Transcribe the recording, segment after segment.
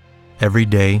Every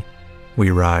day, we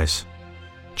rise,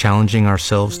 challenging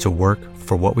ourselves to work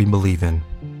for what we believe in.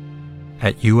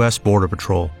 At U.S. Border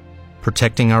Patrol,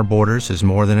 protecting our borders is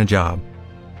more than a job.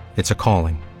 It's a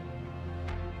calling.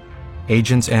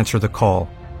 Agents answer the call,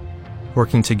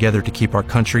 working together to keep our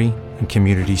country and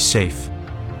communities safe.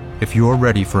 If you're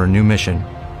ready for a new mission,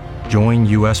 join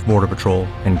U.S. Border Patrol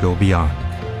and go beyond.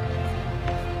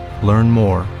 Learn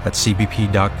more at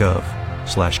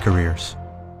cbp.gov/careers.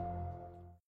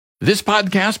 This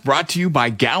podcast brought to you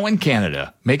by Gowan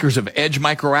Canada, makers of Edge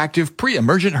Microactive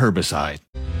Pre-Emergent Herbicide.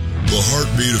 The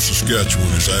heartbeat of Saskatchewan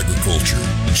is agriculture,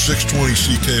 and 620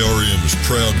 CKRM is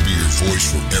proud to be your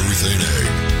voice for everything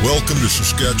ag. Welcome to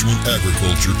Saskatchewan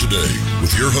Agriculture Today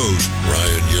with your host,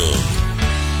 Ryan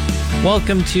Young.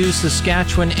 Welcome to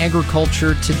Saskatchewan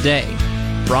Agriculture Today,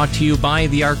 brought to you by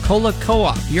the Arcola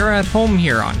Co-op. You're at home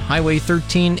here on Highway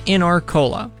 13 in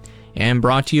Arcola. And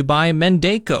brought to you by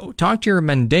Mendeco. Talk to your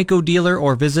Mendeco dealer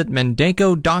or visit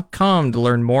mendeco.com to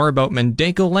learn more about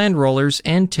Mendeco land rollers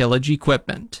and tillage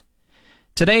equipment.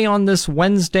 Today on this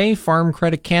Wednesday, Farm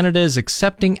Credit Canada is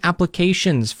accepting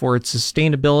applications for its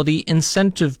Sustainability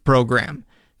Incentive Program.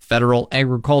 Federal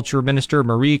Agriculture Minister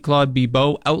Marie-Claude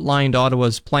Bibeau outlined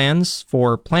Ottawa's plans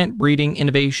for plant breeding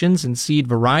innovations and seed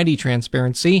variety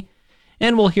transparency.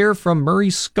 And we'll hear from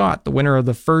Murray Scott, the winner of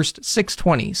the first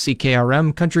 620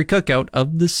 CKRM Country Cookout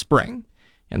of the spring.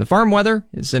 And the farm weather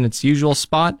is in its usual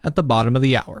spot at the bottom of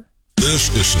the hour. This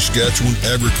is Saskatchewan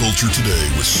Agriculture Today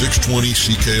with 620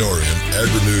 CKRM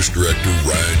Agri-News Director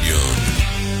Ryan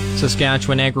Young.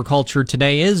 Saskatchewan Agriculture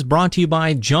Today is brought to you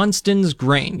by Johnston's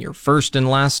Grain, your first and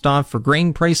last stop for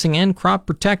grain pricing and crop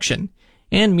protection,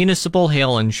 and Municipal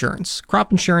Hail Insurance,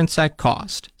 crop insurance at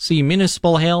cost. See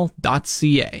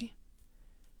municipalhail.ca.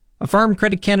 A Farm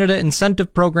Credit Canada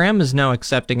incentive program is now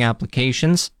accepting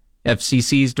applications.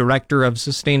 FCC's Director of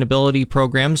Sustainability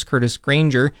Programs, Curtis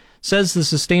Granger, says the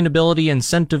Sustainability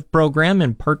Incentive Program,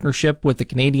 in partnership with the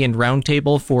Canadian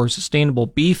Roundtable for Sustainable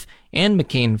Beef and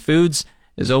McCain Foods,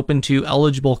 is open to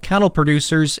eligible cattle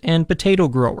producers and potato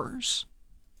growers.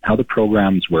 How the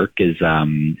programs work is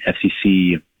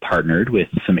FCC partnered with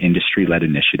some industry-led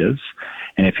initiatives.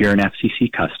 And if you're an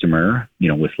FCC customer,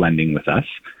 with lending with us,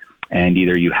 and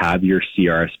either you have your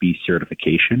CRSB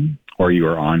certification or you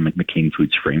are on McCain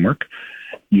Foods Framework,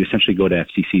 you essentially go to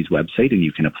FCC's website and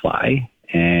you can apply,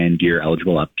 and you're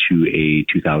eligible up to a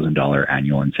 $2,000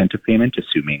 annual incentive payment,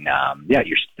 assuming,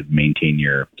 you maintain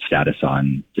your status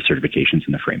on the certifications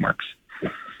and the frameworks.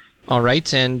 All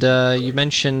right, and you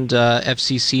mentioned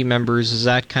FCC members. Is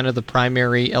that kind of the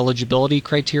primary eligibility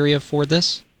criteria for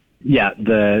this? Yeah,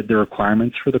 the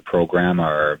requirements for the program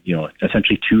are,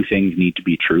 essentially two things need to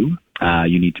be true.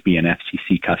 You need to be an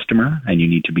FCC customer, and you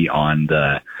need to be on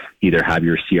either have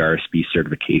your CRSB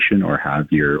certification or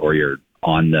you're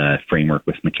on the framework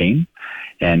with McCain.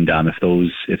 And if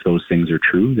those things are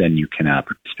true, then you can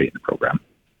participate in the program.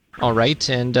 All right,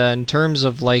 and in terms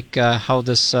of how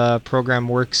this program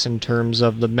works in terms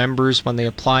of the members when they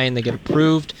apply and they get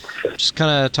approved, just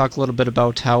kind of talk a little bit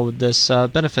about how this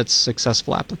benefits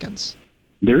successful applicants.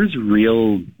 There's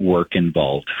real work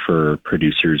involved for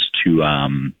producers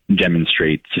to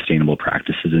demonstrate sustainable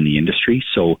practices in the industry.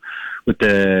 So with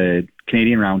the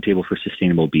Canadian Roundtable for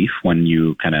Sustainable Beef, when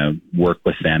you kind of work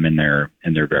with them and their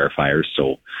verifiers,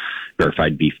 so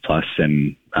Verified Beef Plus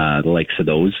and the likes of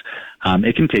those,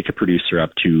 it can take a producer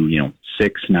up to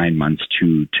 6-9 months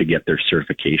to get their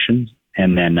certification.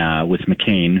 And then with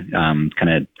McCain, kind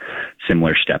of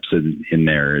similar steps in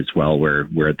there as well, where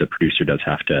the producer does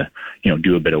have to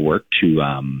do a bit of work to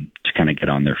kind of get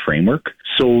on their framework.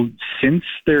 So since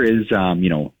there is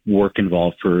work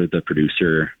involved for the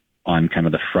producer on kind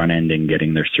of the front end and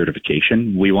getting their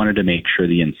certification, we wanted to make sure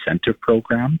the incentive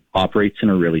program operates in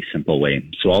a really simple way.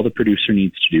 So all the producer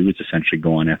needs to do is essentially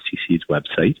go on FCC's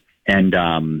website and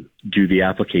do the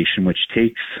application, which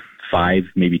takes 5,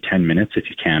 maybe 10 minutes if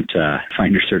you can't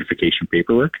find your certification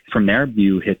paperwork. From there,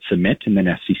 you hit submit, and then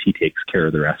FCC takes care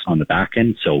of the rest on the back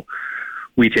end. So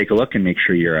we take a look and make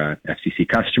sure you're a FCC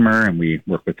customer, and we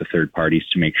work with the third parties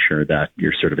to make sure that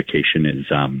your certification is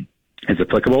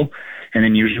applicable. And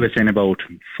then usually within about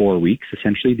 4 weeks,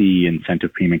 essentially, the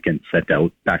incentive payment gets sent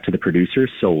out back to the producer.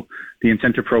 So the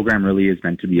incentive program really is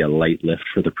meant to be a light lift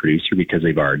for the producer because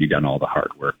they've already done all the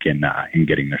hard work in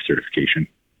getting their certification.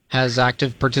 Has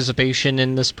active participation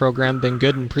in this program been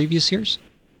good in previous years?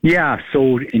 Yeah,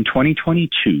 so in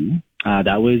 2022,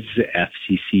 that was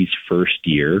FCC's first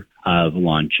year of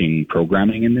launching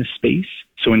programming in this space.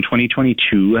 So in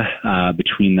 2022,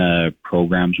 between the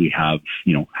programs we have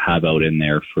out in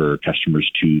there for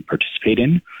customers to participate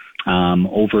in,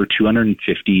 Over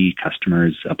 250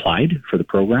 customers applied for the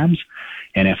programs,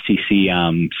 and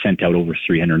FCC sent out over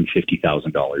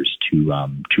 $350,000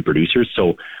 to producers.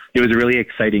 So it was a really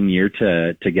exciting year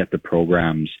to get the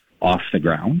programs off the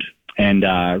ground. And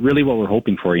really what we're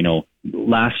hoping for,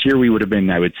 last year we would have been,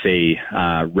 I would say,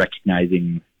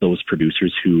 recognizing those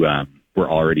producers who were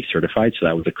already certified. So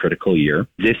that was a critical year.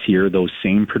 This year, those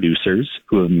same producers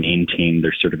who have maintained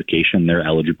their certification, they're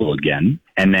eligible again.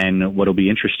 And then what'll be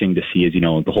interesting to see is,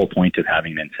 the whole point of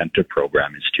having an incentive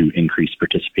program is to increase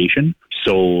participation.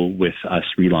 So with us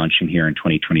relaunching here in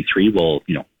 2023, we'll,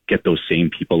 get those same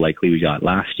people likely we got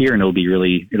last year. And it'll be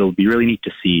really neat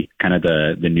to see kind of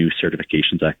the new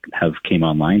certifications that have came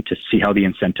online to see how the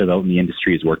incentive out in the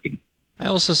industry is working. I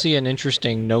also see an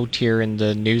interesting note here in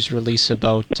the news release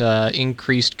about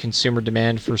increased consumer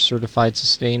demand for certified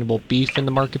sustainable beef in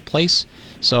the marketplace.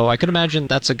 So I could imagine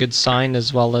that's a good sign,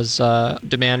 as well as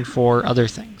demand for other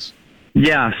things.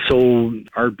 Yeah, so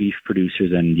our beef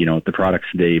producers and, the products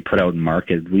they put out in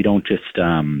market, we don't just,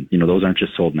 those aren't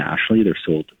just sold nationally, they're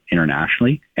sold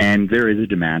internationally. And there is a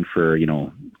demand for,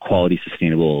 quality,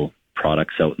 sustainable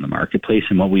products out in the marketplace.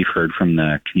 And what we've heard from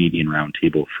the Canadian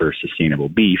Roundtable for Sustainable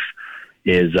Beef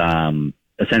is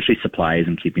essentially supply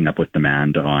isn't keeping up with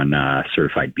demand on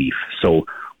certified beef. So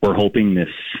we're hoping this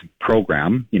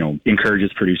program,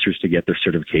 encourages producers to get their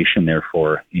certification,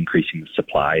 therefore increasing the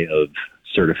supply of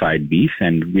certified beef.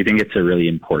 And we think it's a really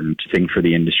important thing for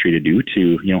the industry to do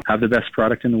to, have the best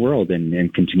product in the world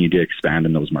and continue to expand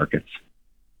in those markets.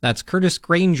 That's Curtis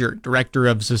Granger, Director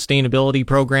of Sustainability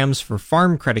Programs for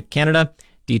Farm Credit Canada.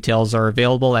 Details are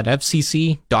available at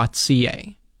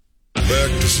fcc.ca.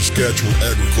 Back to Saskatchewan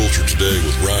Agriculture Today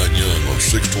with Ryan Young on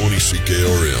 620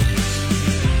 CKRM.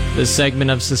 This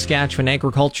segment of Saskatchewan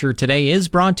Agriculture Today is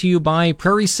brought to you by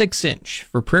Prairie 6-inch.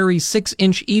 For Prairie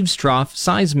 6-inch eaves trough,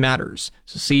 size matters.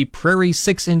 So see Prairie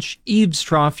 6-inch eaves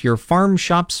trough, your farm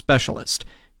shop specialist.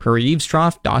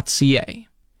 prairieeavestrough.ca.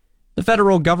 The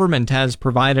federal government has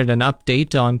provided an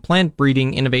update on plant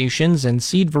breeding innovations and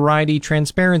seed variety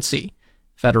transparency.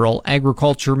 Federal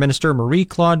Agriculture Minister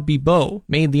Marie-Claude Bibeau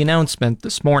made the announcement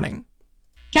this morning.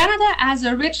 Canada has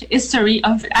a rich history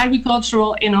of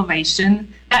agricultural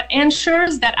innovation that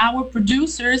ensures that our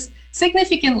producers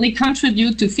significantly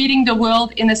contribute to feeding the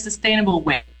world in a sustainable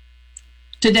way.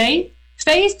 Today,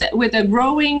 faced with a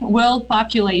growing world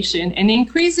population and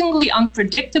increasingly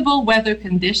unpredictable weather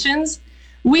conditions,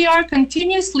 we are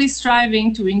continuously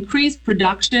striving to increase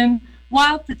production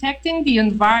while protecting the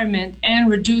environment and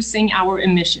reducing our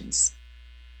emissions.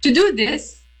 To do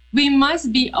this, we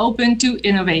must be open to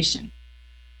innovation.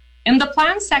 In the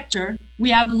plant sector,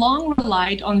 we have long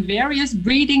relied on various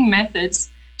breeding methods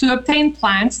to obtain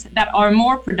plants that are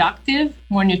more productive,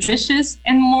 more nutritious,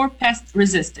 and more pest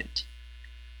resistant.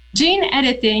 Gene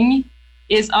editing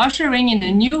is ushering in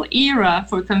a new era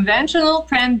for conventional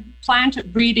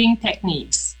plant breeding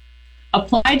techniques.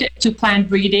 Applied to plant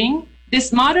breeding,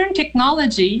 this modern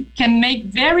technology can make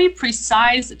very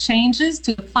precise changes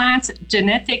to the plant's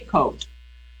genetic code.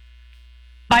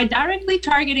 By directly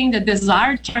targeting the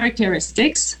desired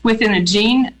characteristics within a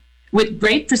gene with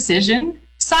great precision,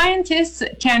 scientists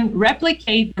can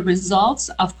replicate the results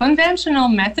of conventional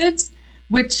methods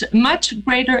with much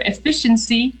greater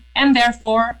efficiency and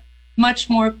therefore much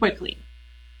more quickly.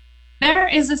 There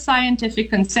is a scientific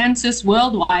consensus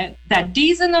worldwide that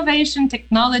these innovation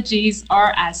technologies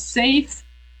are as safe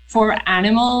for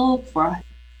animals, for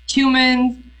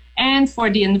humans, and for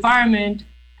the environment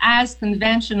as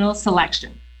conventional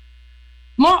selection.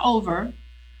 Moreover,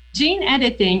 gene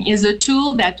editing is a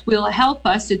tool that will help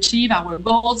us achieve our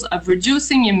goals of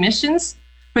reducing emissions,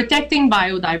 protecting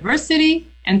biodiversity,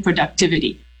 and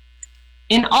productivity.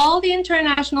 In all the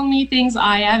international meetings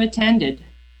I have attended,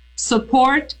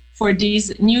 support for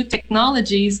these new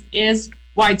technologies is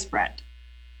widespread.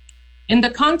 In the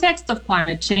context of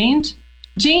climate change,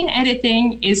 gene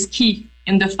editing is key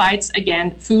in the fights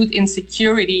against food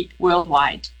insecurity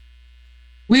worldwide.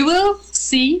 We will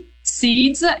see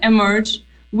seeds emerge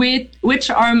which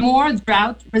are more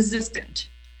drought resistant,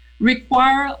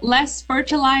 require less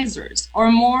fertilizers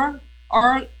or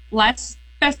less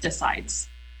pesticides,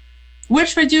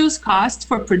 which reduce costs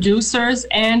for producers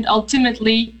and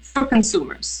ultimately for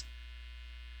consumers.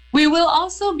 We will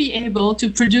also be able to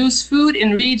produce food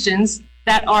in regions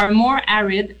that are more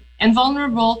arid and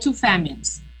vulnerable to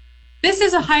famines. This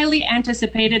is a highly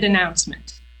anticipated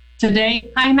announcement. Today,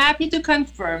 I'm happy to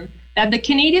confirm that the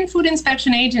Canadian Food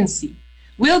Inspection Agency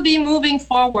will be moving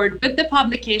forward with the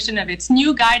publication of its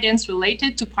new guidance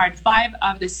related to Part 5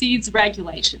 of the seeds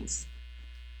regulations.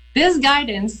 This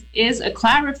guidance is a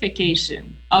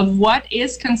clarification of what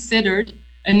is considered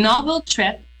a novel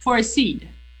threat for a seed,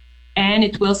 and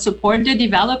it will support the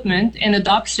development and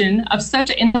adoption of such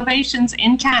innovations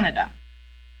in Canada.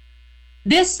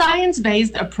 This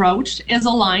science-based approach is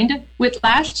aligned with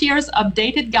last year's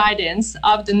updated guidance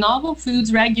of the Novel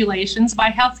Foods Regulations by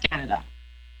Health Canada.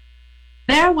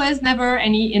 There was never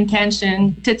any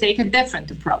intention to take a different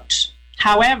approach.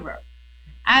 However,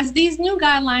 as these new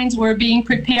guidelines were being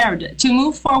prepared to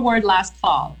move forward last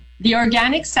fall, the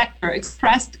organic sector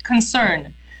expressed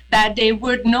concern that they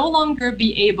would no longer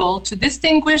be able to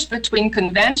distinguish between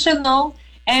conventional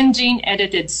and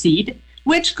gene-edited seed,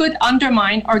 which could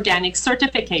undermine organic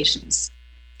certifications.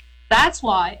 That's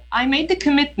why I made the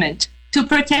commitment to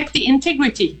protect the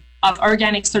integrity of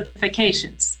organic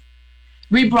certifications.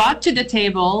 We brought to the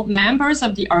table members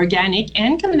of the organic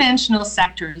and conventional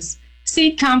sectors,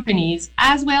 seed companies,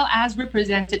 as well as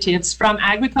representatives from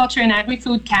Agriculture and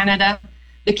Agri-Food Canada,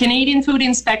 the Canadian Food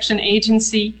Inspection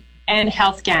Agency, and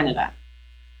Health Canada.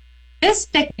 This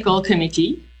technical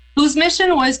committee, whose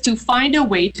mission was to find a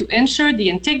way to ensure the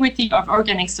integrity of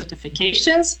organic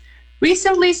certifications,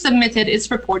 recently submitted its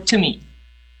report to me.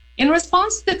 In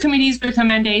response to the committee's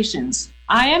recommendations,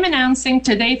 I am announcing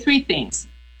today 3 things.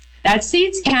 That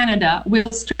Seeds Canada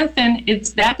will strengthen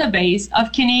its database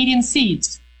of Canadian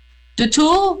seeds. The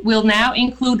tool will now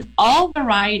include all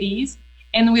varieties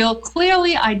and will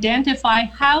clearly identify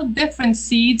how different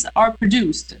seeds are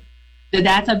produced. The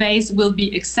database will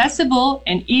be accessible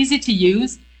and easy to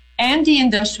use, and the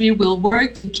industry will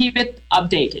work to keep it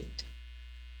updated.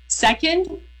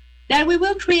 Second, that we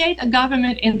will create a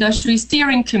government industry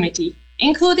steering committee,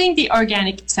 including the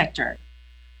organic sector.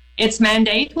 Its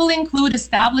mandate will include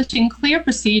establishing clear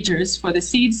procedures for the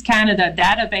Seeds Canada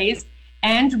database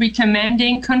and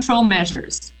recommending control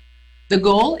measures. The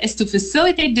goal is to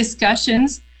facilitate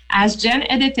discussions as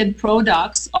gene-edited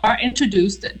products are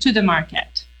introduced to the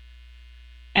market.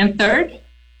 And third,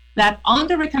 that on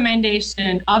the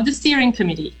recommendation of the steering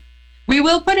committee, we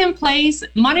will put in place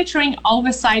monitoring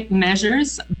oversight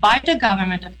measures by the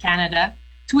Government of Canada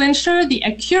to ensure the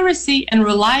accuracy and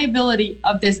reliability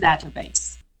of this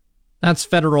database. That's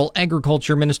Federal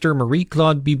Agriculture Minister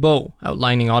Marie-Claude Bibeau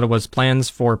outlining Ottawa's plans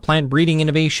for plant breeding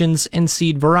innovations and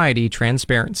seed variety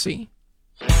transparency.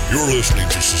 You're listening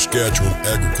to Saskatchewan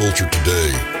Agriculture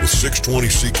Today with 620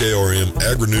 CKRM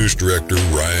Agri-News Director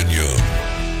Ryan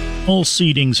Young. All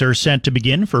seedings are set to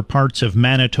begin for parts of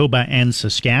Manitoba and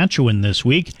Saskatchewan this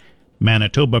week.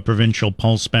 Manitoba Provincial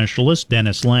Pulse Specialist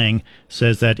Dennis Lang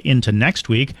says that into next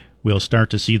week, we'll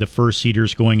start to see the first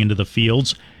seeders going into the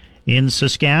fields. In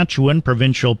Saskatchewan,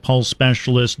 Provincial Pulse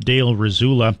Specialist Dale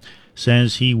Rizula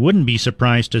says he wouldn't be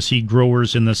surprised to see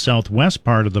growers in the southwest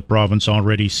part of the province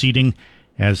already seeding,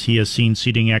 as he has seen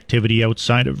seeding activity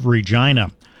outside of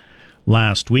Regina.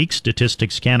 Last week,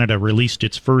 Statistics Canada released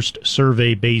its first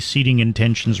survey-based seeding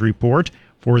intentions report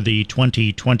for the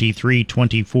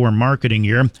 2023-24 marketing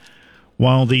year.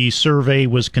 While the survey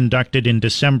was conducted in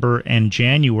December and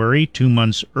January, 2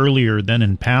 months earlier than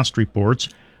in past reports,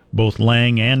 both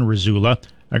Lang and Rizula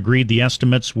agreed the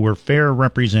estimates were fair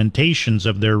representations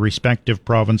of their respective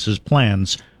provinces'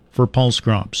 plans for pulse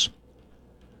crops.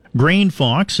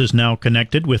 GrainFox is now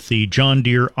connected with the John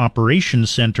Deere Operations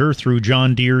Center through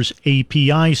John Deere's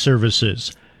API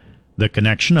services. The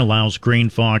connection allows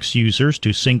GrainFox users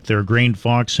to sync their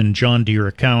GrainFox and John Deere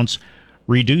accounts,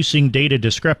 reducing data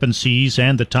discrepancies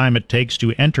and the time it takes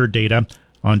to enter data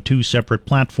on 2 separate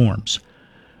platforms.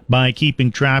 By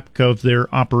keeping track of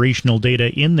their operational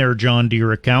data in their John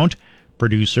Deere account,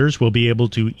 producers will be able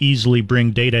to easily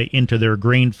bring data into their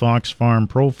GrainFox farm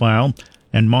profile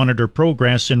and monitor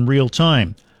progress in real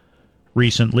time.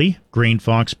 Recently,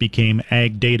 GrainFox became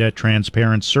Ag Data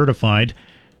Transparent certified.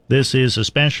 This is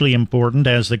especially important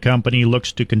as the company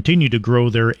looks to continue to grow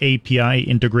their API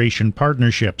integration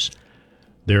partnerships.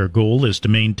 Their goal is to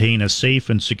maintain a safe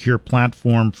and secure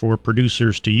platform for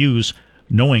producers to use,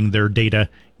 knowing their data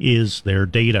is their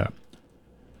data.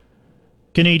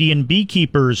 Canadian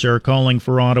beekeepers are calling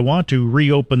for Ottawa to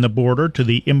reopen the border to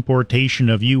the importation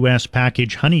of U.S.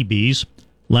 packaged honeybees.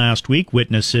 Last week,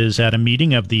 witnesses at a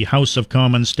meeting of the House of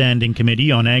Commons Standing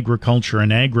Committee on Agriculture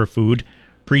and Agri-Food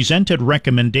presented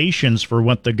recommendations for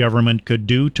what the government could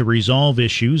do to resolve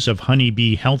issues of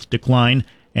honeybee health decline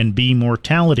and bee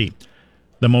mortality.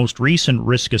 The most recent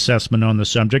risk assessment on the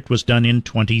subject was done in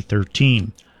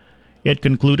 2013. It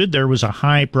concluded there was a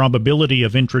high probability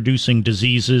of introducing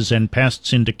diseases and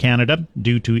pests into Canada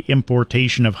due to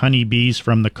importation of honeybees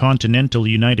from the continental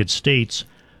United States.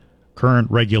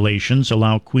 Current regulations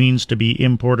allow queens to be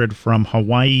imported from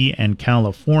Hawaii and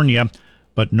California,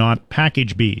 but not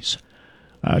package bees.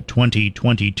 A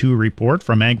 2022 report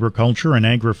from Agriculture and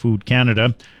Agri-Food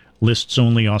Canada lists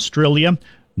only Australia,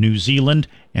 New Zealand,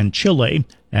 and Chile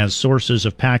as sources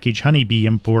of packaged honeybee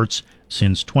imports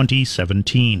since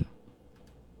 2017.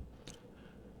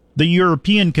 The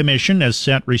European Commission has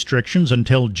set restrictions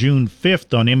until June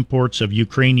 5th on imports of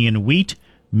Ukrainian wheat,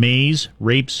 maize,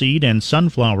 rapeseed, and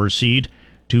sunflower seed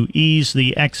to ease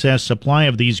the excess supply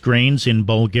of these grains in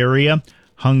Bulgaria,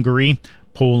 Hungary,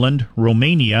 Poland,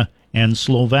 Romania, and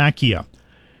Slovakia.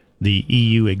 The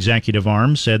EU executive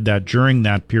arm said that during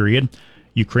that period,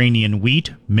 Ukrainian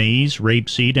wheat, maize,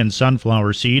 rapeseed, and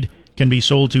sunflower seed can be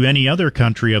sold to any other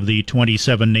country of the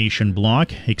 27-nation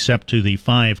bloc, except to the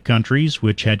 5 countries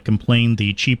which had complained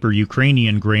the cheaper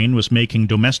Ukrainian grain was making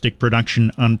domestic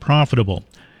production unprofitable.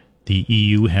 The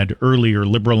EU had earlier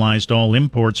liberalized all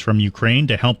imports from Ukraine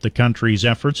to help the country's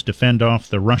efforts to fend off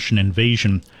the Russian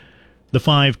invasion. The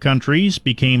 5 countries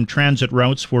became transit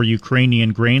routes for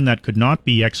Ukrainian grain that could not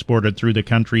be exported through the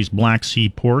country's Black Sea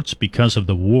ports because of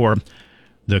the war.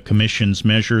 The Commission's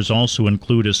measures also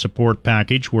include a support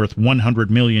package worth €100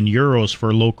 million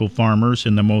for local farmers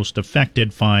in the most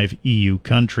affected 5 EU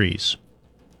countries.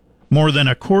 More than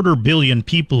 250 million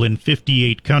people in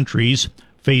 58 countries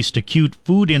faced acute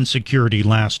food insecurity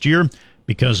last year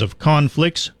because of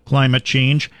conflicts, climate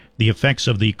change, the effects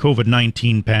of the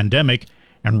COVID-19 pandemic,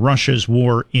 and Russia's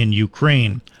war in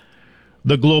Ukraine.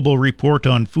 The Global Report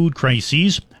on Food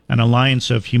Crises, an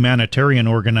alliance of humanitarian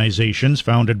organizations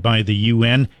founded by the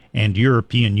UN and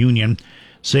European Union,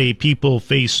 say people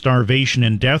face starvation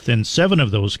and death in 7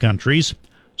 of those countries: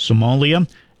 Somalia,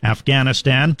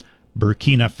 Afghanistan,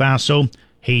 Burkina Faso,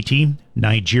 Haiti,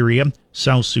 Nigeria,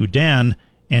 South Sudan,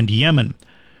 and Yemen.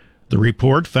 The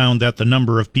report found that the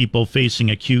number of people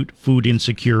facing acute food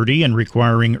insecurity and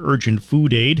requiring urgent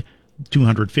food aid,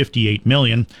 258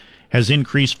 million, has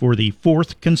increased for the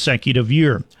 4th consecutive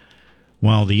year.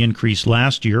 While the increase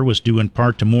last year was due in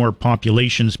part to more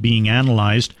populations being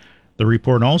analyzed, the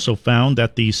report also found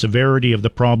that the severity of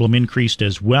the problem increased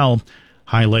as well,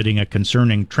 highlighting a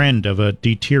concerning trend of a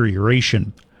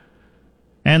deterioration.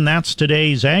 And that's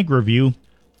today's Ag Review.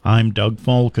 I'm Doug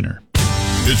Falconer.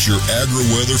 It's your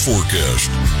agri-weather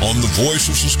forecast on the Voice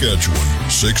of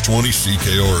Saskatchewan, 620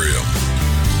 CKRM.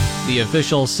 The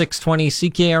official 620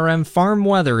 CKRM farm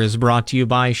weather is brought to you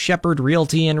by Shepherd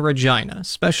Realty in Regina,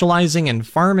 specializing in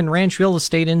farm and ranch real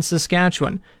estate in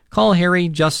Saskatchewan. Call Harry,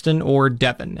 Justin, or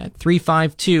Devin at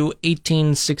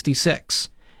 352-1866.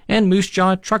 And Moose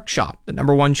Jaw Truck Shop, the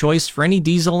 #1 choice for any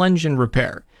diesel engine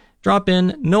repair. Drop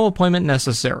in, no appointment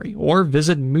necessary, or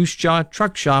visit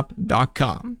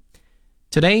moosejawtruckshop.com.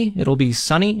 Today, it'll be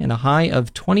sunny and a high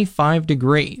of 25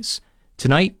 degrees.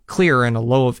 Tonight, clear and a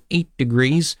low of 8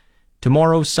 degrees.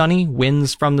 Tomorrow, sunny,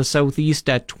 winds from the southeast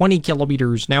at 20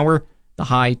 kilometers an hour, the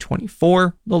high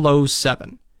 24, the low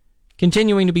 7.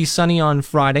 Continuing to be sunny on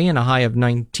Friday and a high of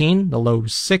 19, the low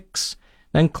 6.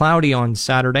 Then cloudy on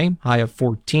Saturday, high of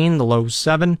 14, the low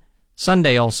 7.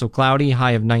 Sunday also cloudy,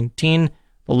 high of 19,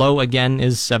 the low again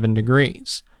is 7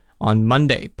 degrees. On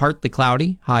Monday, partly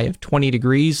cloudy, high of 20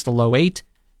 degrees, the low 8.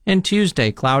 And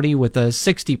Tuesday, cloudy with a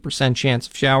 60% chance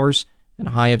of showers and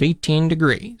a high of 18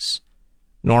 degrees.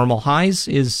 Normal highs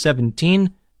is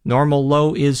 17, normal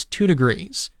low is 2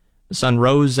 degrees. The sun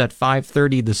rose at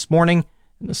 5:30 this morning,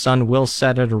 and the sun will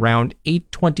set at around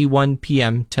 8:21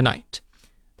 p.m. tonight.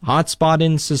 The hot spot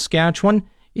in Saskatchewan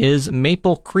is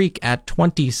Maple Creek at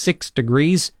 26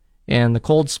 degrees, and the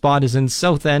cold spot is in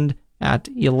South End at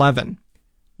 11.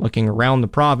 Looking around the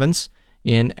province,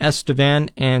 in Estevan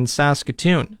and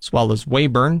Saskatoon, as well as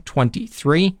Weyburn,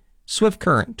 23, Swift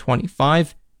Current,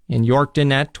 25, and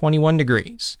Yorkton at 21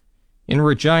 degrees. In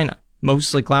Regina,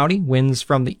 mostly cloudy, winds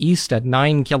from the east at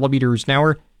 9 kilometers an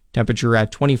hour, temperature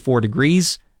at 24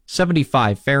 degrees,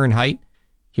 75 Fahrenheit,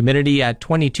 humidity at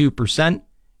 22%,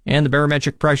 and the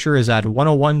barometric pressure is at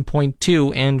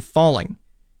 101.2 and falling.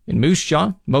 In Moose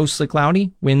Jaw, mostly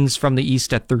cloudy, winds from the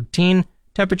east at 13,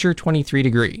 temperature 23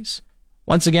 degrees.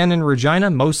 Once again in Regina,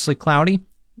 mostly cloudy,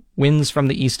 winds from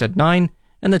the east at 9,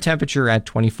 and the temperature at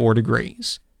 24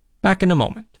 degrees. Back in a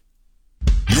moment.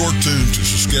 You're tuned to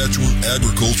Saskatchewan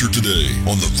Agriculture Today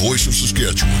on the Voice of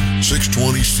Saskatchewan,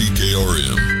 620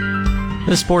 CKRM.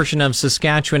 This portion of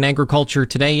Saskatchewan Agriculture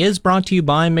Today is brought to you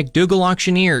by McDougall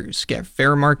Auctioneers. Get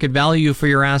fair market value for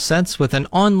your assets with an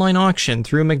online auction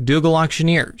through McDougall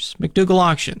Auctioneers,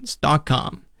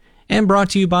 McDougallAuctions.com. And brought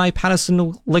to you by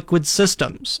Pattison Liquid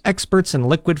Systems, experts in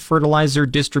liquid fertilizer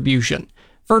distribution.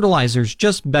 Fertilizer's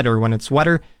just better when it's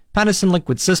wetter. Pattison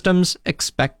Liquid Systems,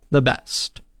 expect the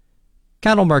best.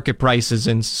 Cattle market prices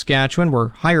in Saskatchewan were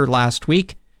higher last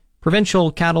week.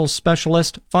 Provincial cattle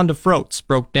specialist Fonda Froats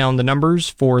broke down the numbers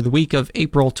for the week of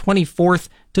April 24th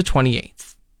to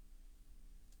 28th.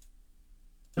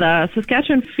 The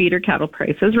Saskatchewan feeder cattle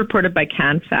prices reported by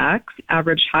CanFax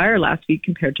averaged higher last week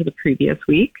compared to the previous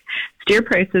week. Steer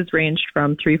prices ranged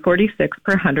from $3.46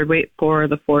 per hundredweight for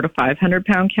the 4 to 500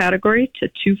 pound category to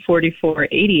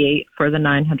 $244.88 for the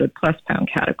 900 plus pound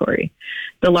category.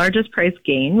 The largest price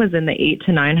gain was in the 8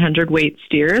 to 900 weight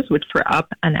steers, which were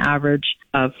up an average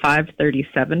of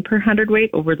 $5.37 per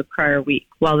hundredweight over the prior week,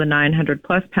 while the 900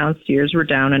 plus pound steers were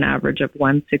down an average of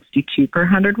 $1.62 per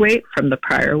hundredweight from the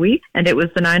prior week. And it was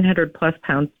the 900 plus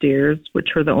pound steers, which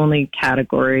were the only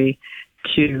category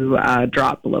to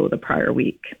drop below the prior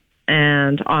week.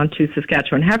 And on to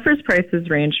Saskatchewan heifers, prices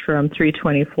ranged from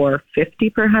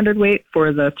 $324.50 per hundredweight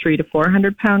for the 3 to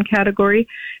 400 pound category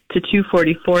to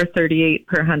 $244.38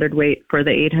 per hundredweight for the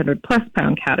 800 plus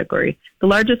pound category. The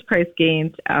largest price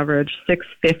gains averaged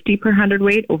 $6.50 per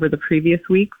hundredweight over the previous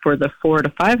week for the 4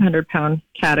 to 500 pound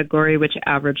category, which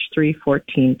averaged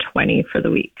 $314.20 for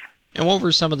the week. And what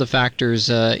were some of the factors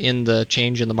in the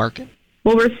change in the market?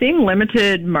 Well, we're seeing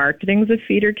limited marketings of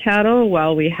feeder cattle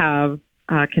while we have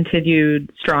continued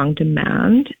strong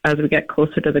demand as we get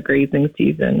closer to the grazing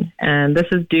season. And this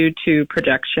is due to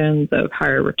projections of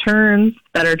higher returns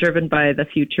that are driven by the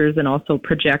futures and also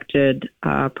projected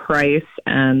price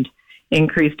and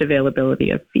increased availability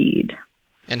of feed.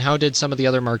 And how did some of the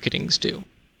other marketings do?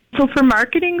 So for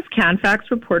marketings,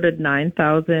 CanFax reported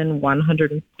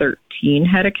 9,113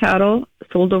 head of cattle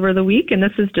sold over the week, and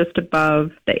this is just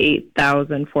above the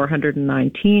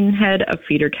 8,419 head of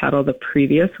feeder cattle the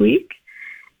previous week.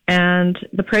 And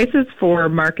the prices for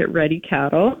market-ready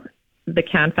cattle, the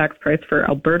CanFax price for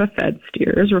Alberta-fed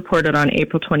steers reported on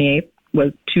April 28th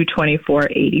was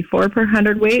 $224.84 per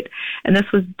hundredweight, and this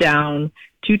was down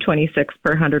 $226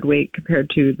 per hundredweight compared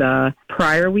to the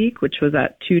prior week, which was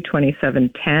at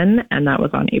 $227.10, and that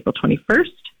was on April 21st.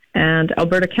 And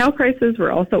Alberta cow prices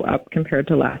were also up compared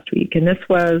to last week, and this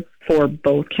was for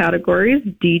both categories.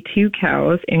 D2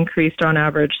 cows increased on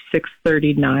average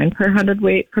 $6.39 per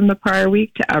hundredweight from the prior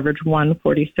week to average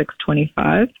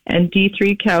 $146.25, and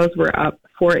D3 cows were up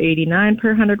 $4.89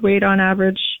 per hundredweight on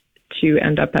average to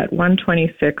end up at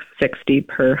 $126.60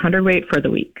 per hundredweight for the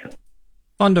week.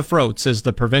 Fonda Froats is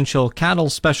the provincial cattle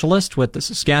specialist with the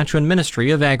Saskatchewan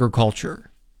Ministry of Agriculture.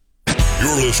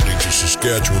 You're listening to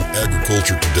Saskatchewan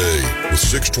Agriculture Today with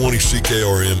 620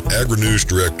 CKRM Agri-News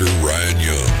Director Ryan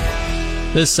Young.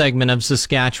 This segment of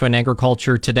Saskatchewan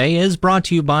Agriculture Today is brought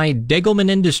to you by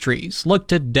Degelman Industries. Look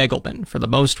to Degelman for the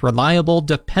most reliable,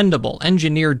 dependable,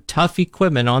 engineered, tough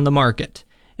equipment on the market.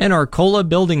 And Arcola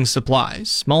Building Supplies,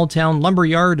 small town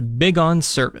lumberyard, big on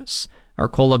service.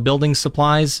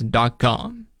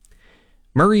 ArcolaBuildingSupplies.com.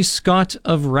 Murray Scott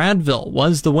of Radville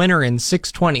was the winner in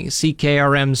 620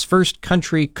 CKRM's first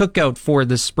country cookout for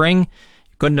the spring.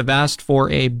 Couldn't have asked for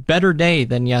a better day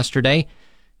than yesterday.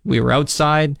 We were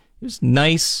outside. It was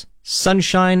nice,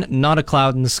 sunshine, not a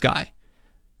cloud in the sky.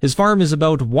 His farm is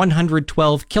about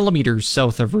 112 kilometers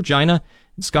south of Regina,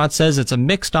 and Scott says it's a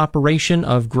mixed operation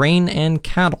of grain and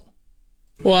cattle.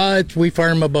 Well, we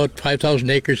farm about 5,000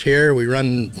 acres here. We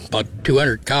run about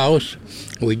 200 cows.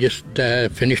 We just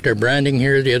finished our branding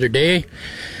here the other day.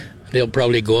 They'll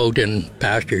probably go out in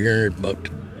pasture here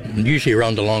usually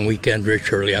around the long weekend, very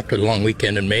shortly after the long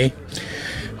weekend in May.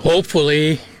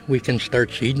 Hopefully, we can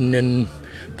start seeding in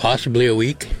possibly a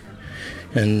week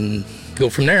and go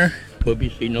from there. We'll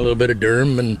be seeding a little bit of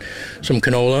durum and some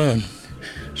canola and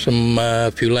some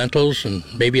few lentils and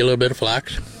maybe a little bit of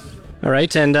flax. All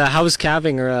right, and how was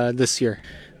calving this year?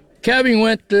 Calving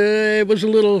went, it was a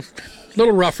little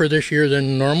rougher this year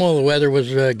than normal. The weather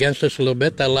was against us a little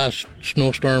bit. That last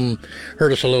snowstorm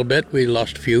hurt us a little bit. We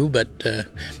lost a few, but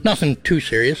nothing too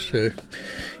serious.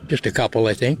 Just a couple,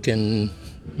 I think, and,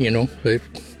 can't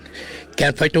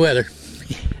fight the weather.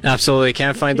 Absolutely,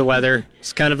 can't fight the weather.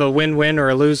 It's kind of a win-win or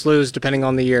a lose-lose depending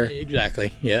on the year.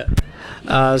 Exactly, yeah.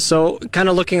 So kind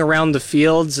of looking around the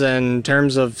fields in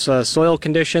terms of soil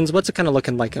conditions, what's it kind of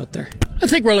looking like out there? I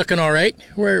think we're looking all right.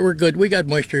 We're good. We got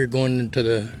moisture going into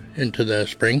the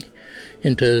spring,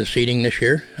 into the seeding this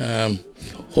year.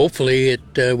 Hopefully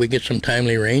we get some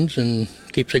timely rains and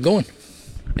keeps it going.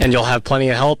 And you'll have plenty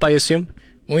of help, I assume?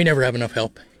 We never have enough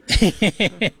help.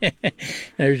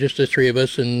 There's just the three of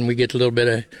us, and we get a little bit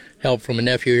of help from a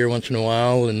nephew here once in a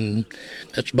while, and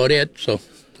that's about it. So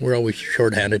we're always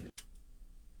short-handed.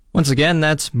 Once again,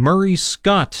 that's Murray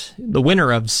Scott, the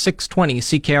winner of 620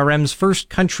 CKRM's first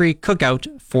country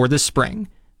cookout for the spring.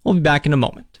 We'll be back in a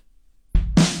moment.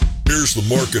 Here's the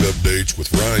market updates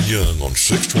with Ryan Young on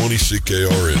 620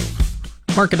 CKRM.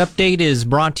 Market Update is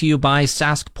brought to you by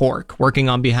Sask Pork, working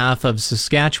on behalf of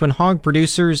Saskatchewan hog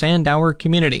producers and our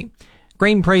community.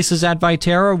 Grain prices at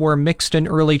Viterra were mixed in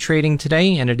early trading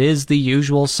today, and it is the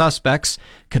usual suspects.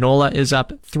 Canola is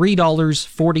up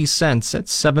 $3.40 at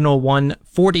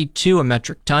 $701.42 a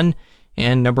metric ton,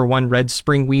 and number one red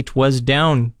spring wheat was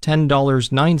down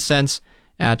 $10.09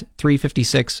 at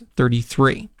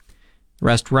 $356.33. The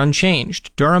rest were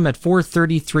unchanged. Durum at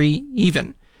 $4.33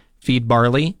 even. Feed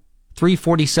barley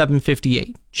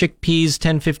 $347.58. Chickpeas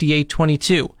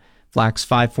 $10.58.22. Flax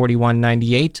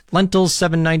 $541.98. Lentils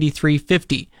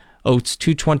 $793.50. Oats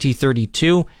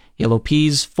 $220.32. Yellow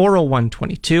peas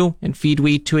 $401.22. And feed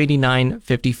wheat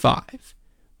 $289.55.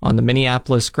 On the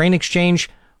Minneapolis Grain Exchange,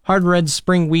 hard red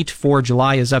spring wheat for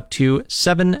July is up to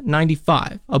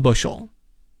 $7.95 a bushel.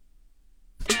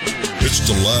 It's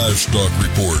the Livestock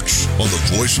Reports on the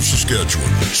Voice of Saskatchewan,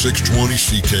 620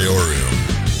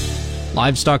 CKRM.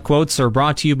 Livestock quotes are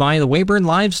brought to you by the Weyburn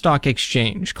Livestock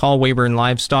Exchange. Call Weyburn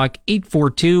Livestock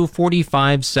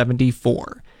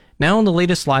 842-4574. Now the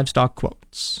latest livestock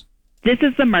quotes. This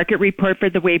is the market report for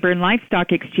the Weyburn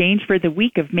Livestock Exchange for the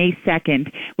week of May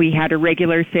 2nd. We had a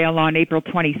regular sale on April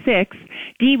 26th.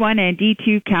 D1 and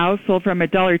D2 cows sold from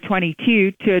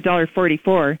 $1.22 to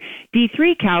 $1.44.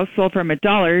 D3 cows sold from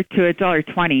 $1 to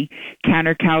 $1.20.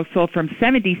 Canner cows sold from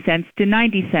 70 cents to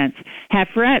 90 cents.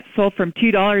 Heiferettes sold from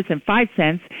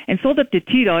 $2.05 and sold up to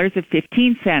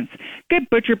 $2.15. Good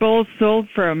butcher bulls sold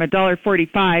from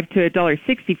 $1.45 to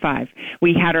 $1.65.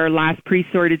 We had our last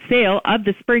pre-sorted sale of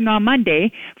the spring on Monday.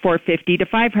 450 to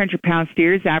 500 pound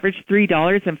steers averaged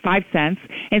 $3.05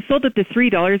 and sold up to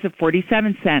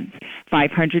 $3.47.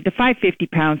 500 to 550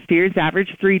 pound steers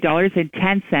averaged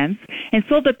 $3.10 and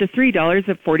sold up to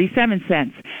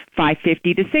 $3.47.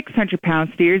 550 to 600 pound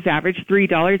steers averaged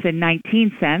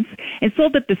 $3.19 and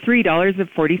sold up to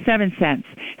 $3.47.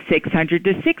 600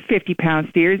 to 650 pound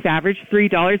steers averaged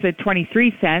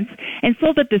 $3.23 and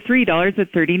sold up to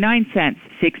 $3.39.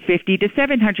 650 to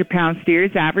 700 pound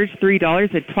steers averaged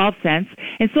 $3.12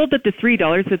 and sold up to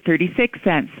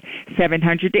 $3.36.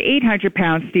 700 to 800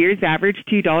 pound steers averaged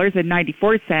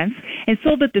 $2.94 and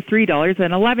sold up to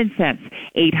 $3.11.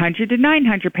 800 to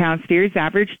 900 pound steers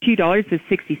averaged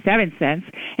 $2.67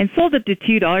 and sold up to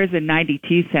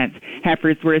 $2.92.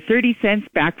 Heifers were 30 cents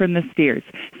back from the steers.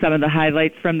 Some of the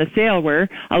highlights from the sale were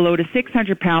a load of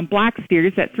 600 pound black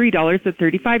steers at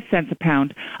 $3.35 a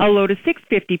pound, a load of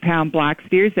 650 pound black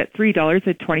steers at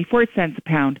 $3.24 a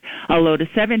pound, a load of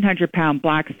 700 pound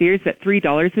black steers at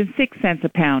 $3.06 a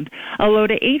pound, a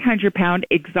load of 800 pound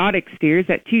exotic steers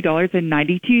at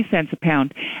 $2.92 a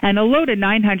pound, and a load of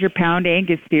 900 pound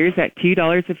Angus steers at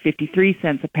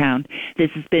 $2.53 a pound.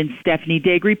 This has been Stephanie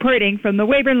Digg reporting from the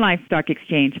Weyburn Livestock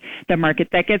Exchange, the market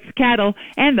that gets cattle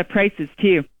and the prices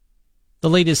too. The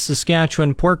latest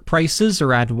Saskatchewan pork prices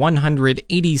are at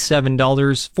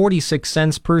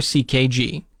 $187.46 per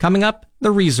CKG. Coming up,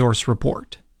 the Resource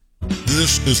Report.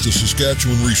 This is the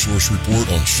Saskatchewan Resource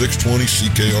Report on 620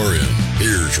 CKRM.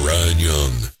 Here's Ryan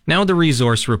Young. Now the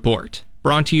Resource Report.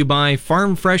 Brought to you by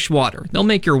Farm Fresh Water. They'll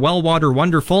make your well water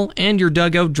wonderful and your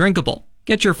dugout drinkable.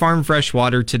 Get your Farm Fresh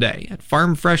Water today at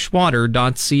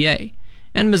farmfreshwater.ca.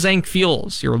 And Mazank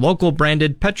Fuels, your local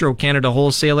branded Petro-Canada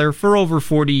wholesaler for over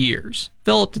 40 years.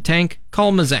 Fill up the tank,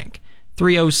 call Mazank,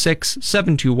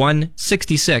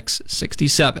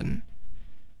 306-721-6667.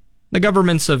 The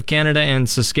governments of Canada and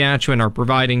Saskatchewan are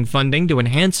providing funding to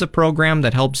enhance a program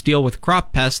that helps deal with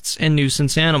crop pests and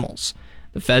nuisance animals.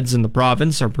 The feds in the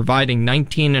province are providing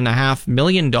 $19.5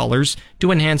 million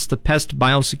to enhance the pest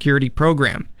biosecurity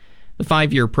program. The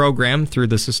 5-year program, through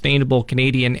the Sustainable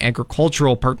Canadian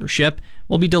Agricultural Partnership,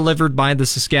 will be delivered by the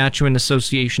Saskatchewan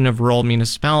Association of Rural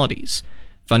Municipalities.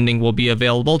 Funding will be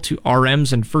available to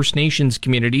RMs and First Nations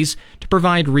communities to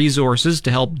provide resources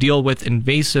to help deal with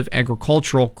invasive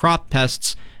agricultural crop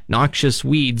pests, noxious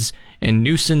weeds, and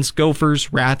nuisance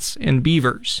gophers, rats, and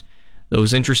beavers.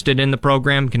 Those interested in the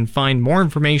program can find more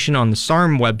information on the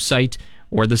SARM website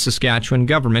or the Saskatchewan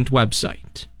government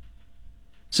website.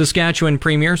 Saskatchewan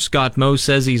Premier Scott Moe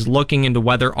says he's looking into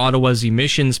whether Ottawa's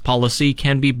emissions policy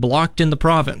can be blocked in the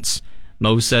province.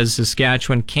 Moe says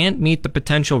Saskatchewan can't meet the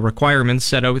potential requirements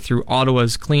set out through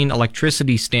Ottawa's clean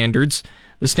electricity standards.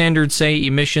 The standards say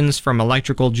emissions from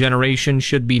electrical generation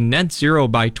should be net zero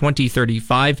by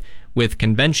 2035, with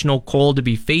conventional coal to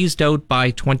be phased out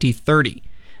by 2030.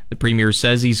 The Premier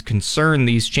says he's concerned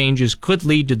these changes could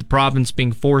lead to the province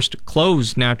being forced to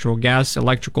close natural gas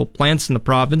electrical plants in the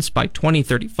province by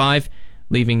 2035,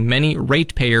 leaving many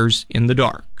ratepayers in the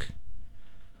dark.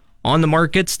 On the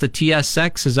markets, the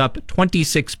TSX is up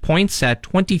 26 points at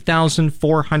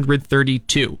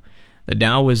 20,432. The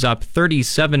Dow is up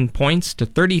 37 points to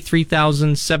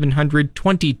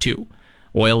 33,722.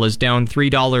 Oil is down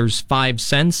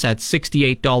 $3.05 at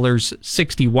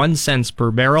 $68.61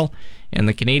 per barrel, and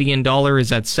the Canadian dollar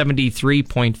is at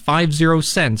 73.50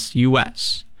 cents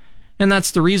U.S. And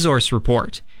that's the Resource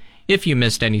Report. If you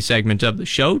missed any segment of the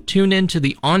show, tune in to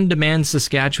the on-demand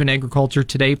Saskatchewan Agriculture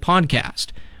Today podcast,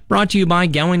 brought to you by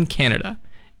Gowan Canada.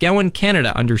 Gowan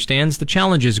Canada understands the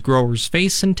challenges growers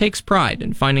face and takes pride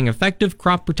in finding effective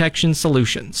crop protection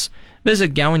solutions.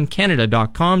 Visit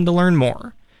GowanCanada.com to learn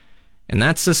more. And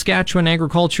that's Saskatchewan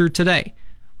Agriculture Today.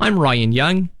 I'm Ryan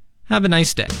Young. Have a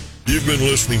nice day. You've been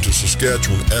listening to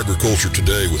Saskatchewan Agriculture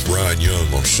Today with Ryan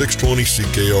Young on 620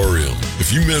 CKRM.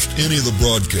 If you missed any of the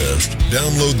broadcast,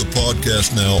 download the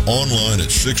podcast now online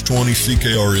at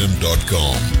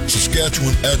 620ckrm.com.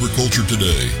 Saskatchewan Agriculture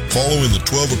Today, following the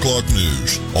 12 o'clock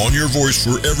news. On your voice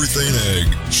for everything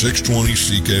ag, 620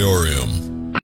 CKRM.